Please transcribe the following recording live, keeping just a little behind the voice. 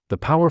the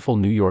powerful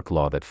New York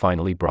law that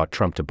finally brought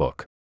Trump to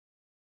book.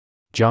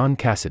 John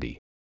Cassidy.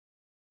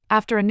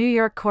 After a New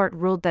York court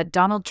ruled that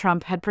Donald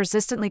Trump had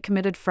persistently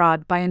committed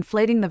fraud by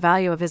inflating the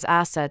value of his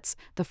assets,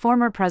 the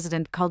former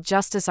president called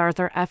Justice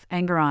Arthur F.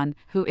 Engoron,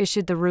 who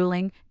issued the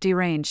ruling,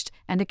 deranged,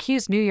 and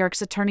accused New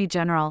York's Attorney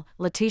General,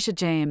 Letitia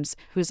James,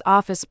 whose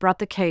office brought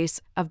the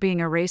case, of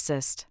being a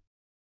racist.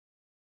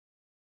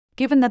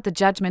 Given that the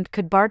judgment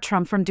could bar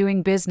Trump from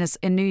doing business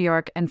in New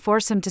York and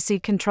force him to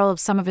cede control of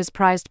some of his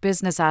prized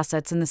business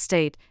assets in the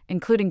state,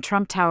 including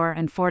Trump Tower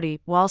and 40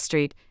 Wall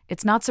Street,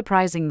 it's not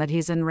surprising that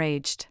he's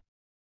enraged.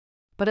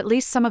 But at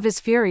least some of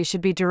his fury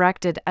should be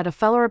directed at a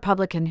fellow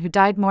Republican who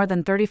died more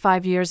than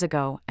 35 years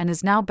ago and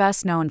is now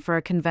best known for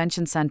a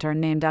convention center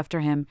named after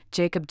him,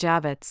 Jacob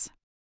Javits.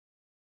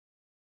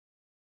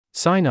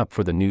 Sign up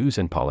for the news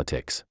and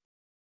politics.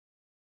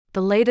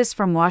 The latest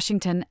from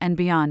Washington and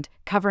beyond,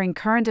 covering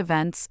current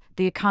events,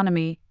 the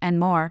economy, and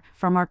more,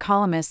 from our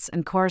columnists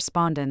and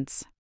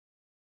correspondents.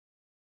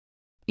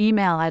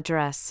 Email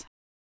address.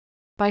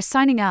 By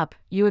signing up,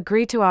 you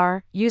agree to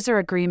our user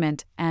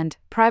agreement and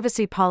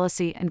privacy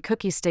policy and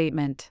cookie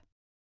statement.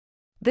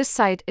 This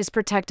site is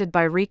protected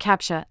by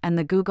reCAPTCHA and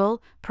the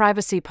Google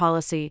privacy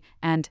policy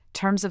and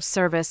terms of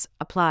service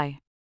apply.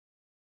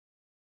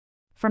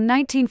 From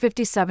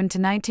 1957 to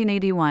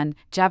 1981,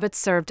 Javits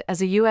served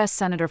as a U.S.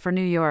 Senator for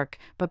New York,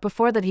 but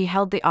before that he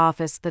held the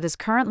office that is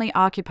currently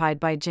occupied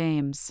by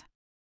James.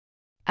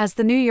 As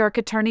the New York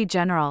Attorney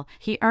General,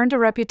 he earned a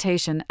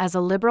reputation as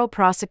a liberal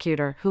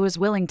prosecutor who was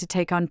willing to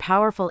take on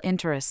powerful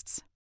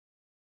interests.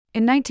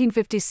 In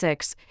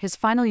 1956, his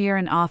final year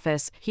in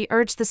office, he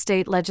urged the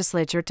state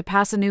legislature to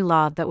pass a new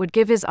law that would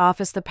give his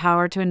office the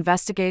power to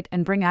investigate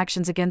and bring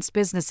actions against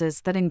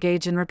businesses that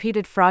engage in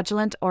repeated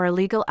fraudulent or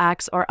illegal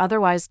acts or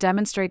otherwise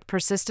demonstrate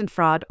persistent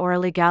fraud or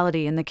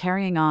illegality in the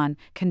carrying on,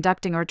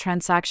 conducting, or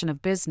transaction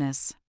of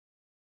business.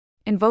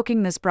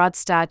 Invoking this broad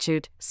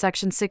statute,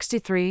 Section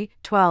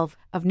 63(12)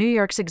 of New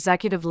York's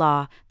executive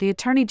law, the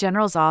Attorney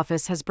General's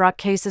office has brought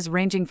cases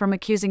ranging from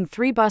accusing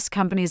 3 bus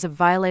companies of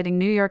violating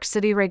New York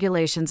City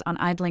regulations on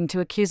idling to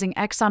accusing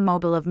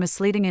ExxonMobil of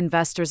misleading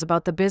investors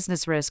about the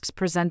business risks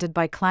presented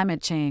by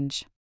climate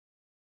change.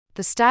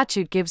 The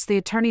statute gives the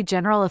Attorney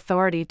General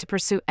authority to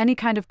pursue any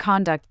kind of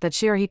conduct that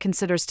she or he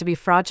considers to be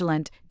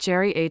fraudulent.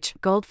 Jerry H.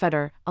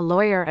 Goldfeder, a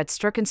lawyer at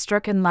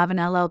Stricken Lavin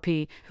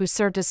LLP, who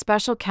served as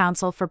special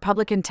counsel for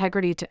public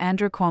integrity to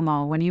Andrew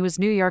Cuomo when he was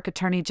New York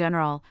Attorney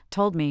General,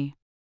 told me.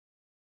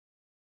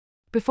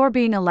 Before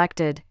being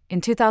elected, in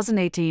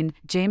 2018,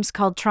 James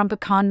called Trump a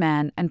con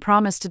man and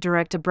promised to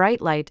direct a bright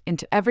light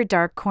into every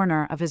dark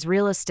corner of his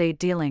real estate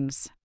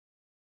dealings.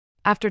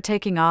 After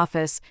taking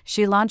office,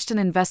 she launched an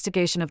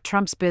investigation of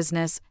Trump's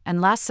business,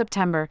 and last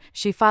September,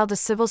 she filed a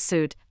civil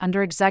suit,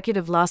 under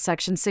Executive Law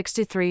Section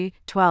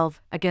 63(12),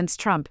 against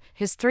Trump,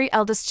 his 3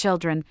 eldest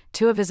children,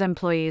 2 of his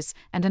employees,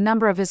 and a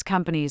number of his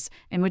companies,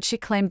 in which she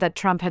claimed that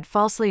Trump had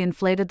falsely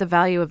inflated the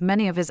value of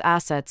many of his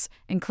assets,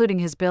 including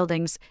his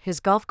buildings,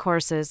 his golf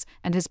courses,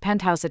 and his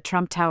penthouse at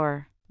Trump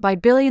Tower, by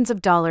billions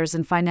of dollars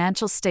in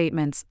financial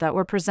statements that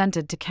were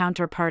presented to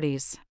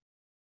counterparties,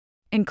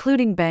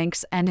 including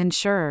banks and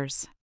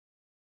insurers.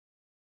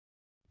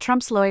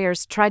 Trump's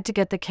lawyers tried to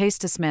get the case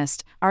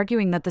dismissed,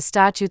 arguing that the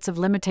statutes of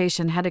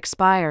limitation had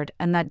expired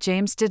and that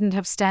James didn't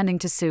have standing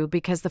to sue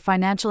because the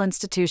financial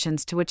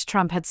institutions to which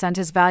Trump had sent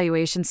his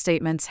valuation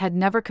statements had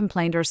never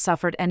complained or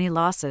suffered any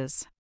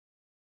losses.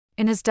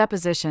 In his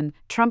deposition,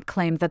 Trump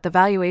claimed that the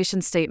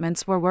valuation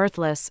statements were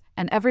worthless,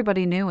 and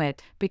everybody knew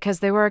it, because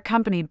they were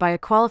accompanied by a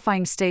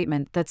qualifying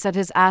statement that said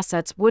his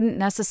assets wouldn't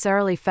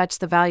necessarily fetch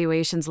the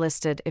valuations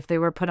listed if they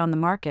were put on the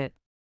market.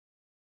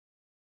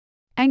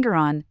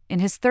 Engoron, in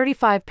his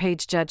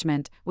 35-page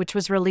judgment, which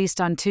was released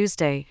on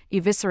Tuesday,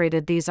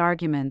 eviscerated these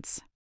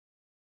arguments.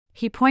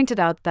 He pointed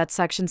out that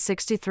Section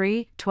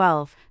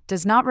 63(12)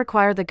 does not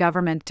require the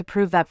government to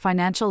prove that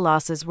financial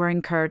losses were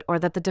incurred or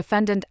that the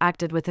defendant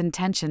acted with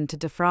intention to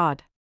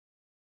defraud.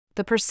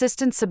 The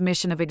persistent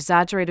submission of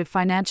exaggerated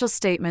financial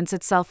statements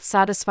itself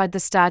satisfied the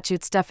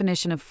statute's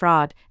definition of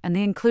fraud, and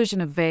the inclusion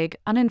of vague,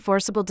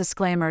 unenforceable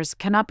disclaimers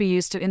cannot be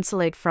used to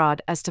insulate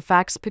fraud as to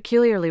facts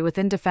peculiarly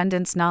within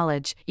defendants'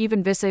 knowledge,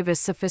 even vis-a-vis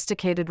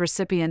sophisticated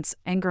recipients,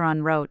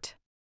 Engoron wrote.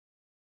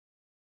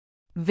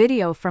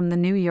 Video from The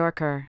New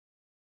Yorker.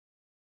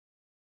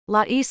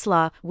 La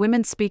Isla,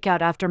 women speak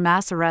out after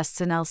mass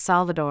arrests in El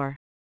Salvador.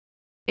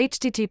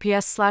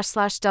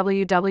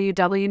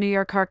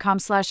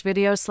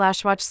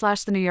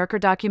 https://www.newyorker.com/video/watch/The New Yorker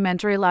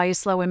documentary La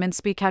Isla, women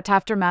speak out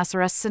after mass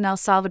arrests in El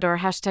Salvador.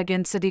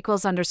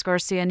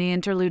 #INSID=CNE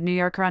interlude New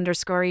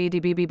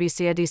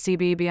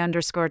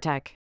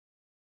Yorker_EDBBBCADCBB_tech.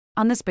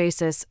 On this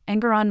basis,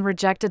 Engoron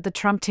rejected the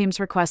Trump team's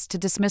request to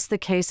dismiss the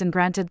case and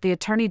granted the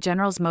Attorney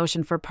General's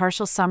motion for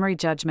partial summary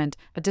judgment,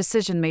 a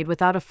decision made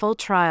without a full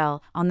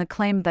trial, on the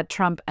claim that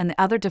Trump and the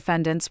other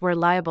defendants were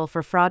liable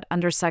for fraud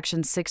under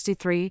Section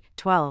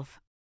 63(12).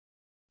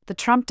 The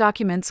Trump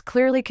documents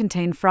clearly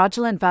contain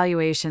fraudulent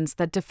valuations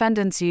that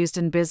defendants used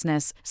in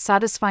business,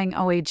 satisfying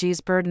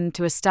OAG's burden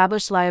to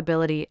establish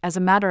liability as a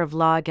matter of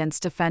law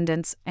against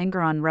defendants,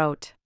 Engoron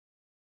wrote.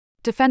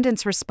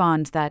 Defendants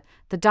respond that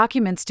the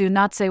documents do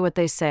not say what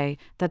they say,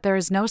 that there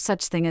is no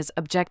such thing as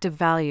objective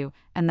value,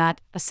 and that,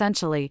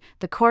 essentially,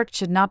 the court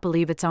should not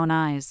believe its own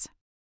eyes.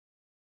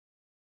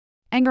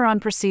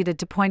 Engoron proceeded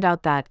to point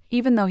out that,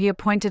 even though he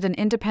appointed an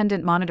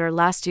independent monitor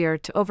last year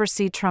to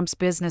oversee Trump's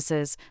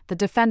businesses, the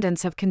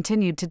defendants have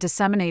continued to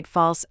disseminate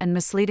false and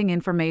misleading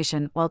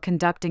information while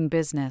conducting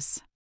business.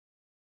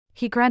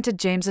 He granted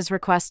James's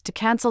request to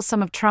cancel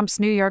some of Trump's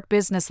New York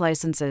business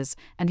licenses,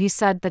 and he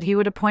said that he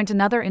would appoint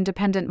another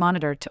independent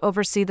monitor to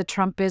oversee the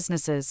Trump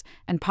businesses,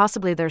 and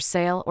possibly their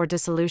sale or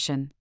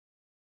dissolution.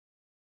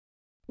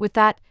 With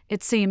that,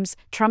 it seems,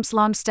 Trump's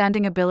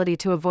long-standing ability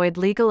to avoid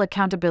legal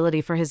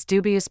accountability for his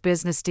dubious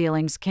business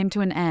dealings came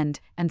to an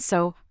end, and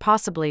so,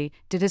 possibly,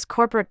 did his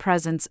corporate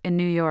presence in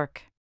New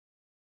York.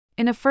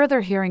 In a further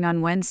hearing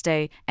on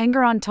Wednesday,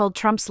 Engoron told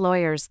Trump's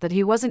lawyers that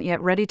he wasn't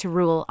yet ready to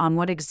rule on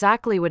what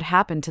exactly would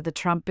happen to the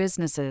Trump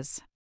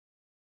businesses.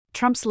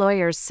 Trump's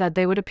lawyers said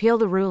they would appeal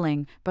the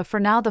ruling, but for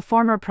now the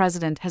former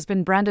president has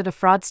been branded a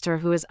fraudster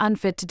who is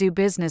unfit to do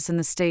business in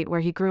the state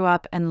where he grew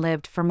up and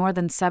lived for more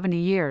than 70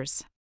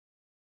 years.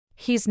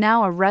 He's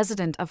now a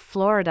resident of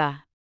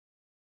Florida.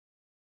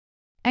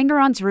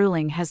 Engoron's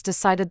ruling has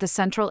decided the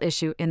central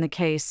issue in the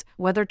case,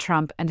 whether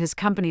Trump and his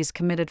companies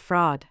committed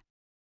fraud.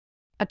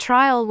 A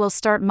trial will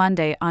start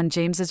Monday on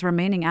James's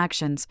remaining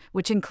actions,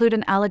 which include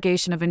an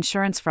allegation of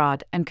insurance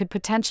fraud and could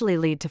potentially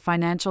lead to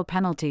financial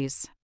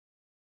penalties.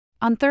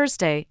 On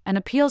Thursday, an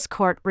appeals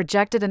court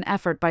rejected an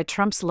effort by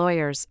Trump's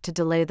lawyers to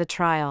delay the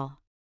trial.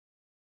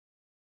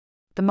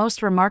 The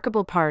most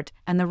remarkable part,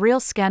 and the real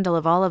scandal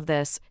of all of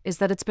this, is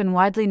that it's been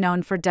widely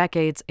known for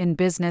decades in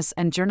business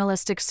and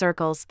journalistic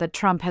circles that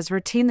Trump has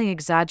routinely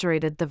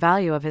exaggerated the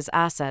value of his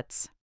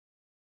assets.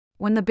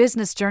 When the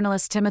business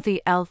journalist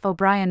Timothy L.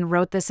 O'Brien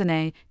wrote this in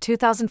a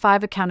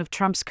 2005 account of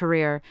Trump's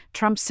career,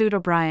 Trump sued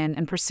O'Brien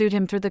and pursued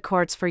him through the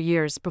courts for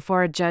years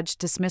before a judge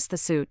dismissed the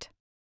suit.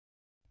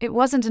 It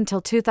wasn't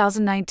until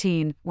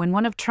 2019, when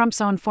one of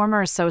Trump's own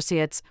former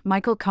associates,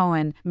 Michael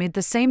Cohen, made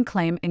the same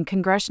claim in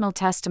congressional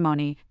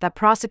testimony, that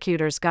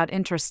prosecutors got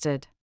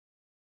interested.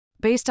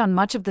 Based on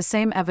much of the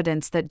same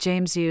evidence that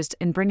James used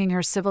in bringing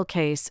her civil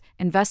case,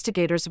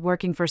 investigators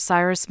working for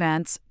Cyrus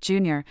Vance,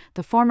 Jr.,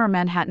 the former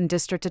Manhattan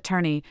district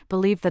attorney,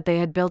 believed that they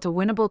had built a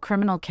winnable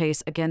criminal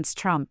case against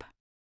Trump.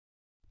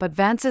 But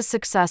Vance's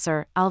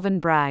successor, Alvin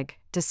Bragg,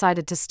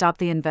 decided to stop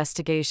the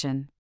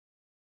investigation.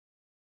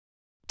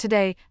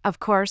 Today, of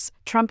course,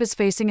 Trump is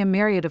facing a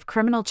myriad of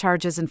criminal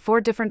charges in 4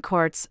 different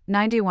courts,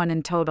 91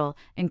 in total,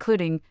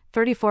 including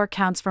 34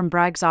 counts from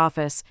Bragg's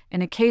office,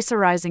 in a case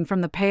arising from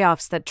the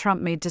payoffs that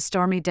Trump made to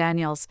Stormy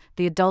Daniels,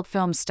 the adult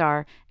film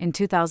star, in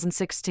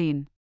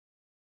 2016.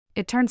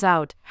 It turns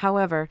out,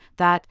 however,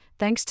 that,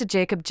 thanks to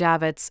Jacob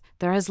Javits,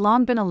 there has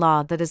long been a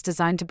law that is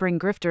designed to bring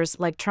grifters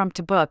like Trump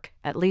to book,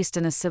 at least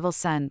in a civil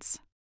sense.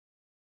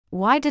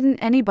 Why didn't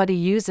anybody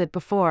use it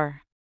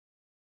before?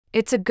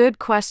 It's a good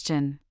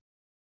question.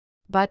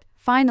 But,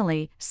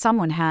 finally,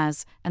 someone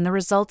has, and the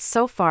results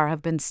so far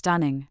have been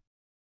stunning.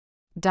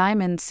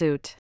 Diamond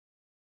Suit.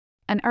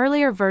 An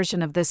earlier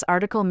version of this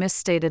article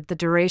misstated the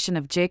duration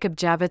of Jacob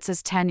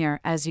Javits' tenure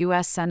as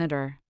U.S.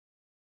 Senator.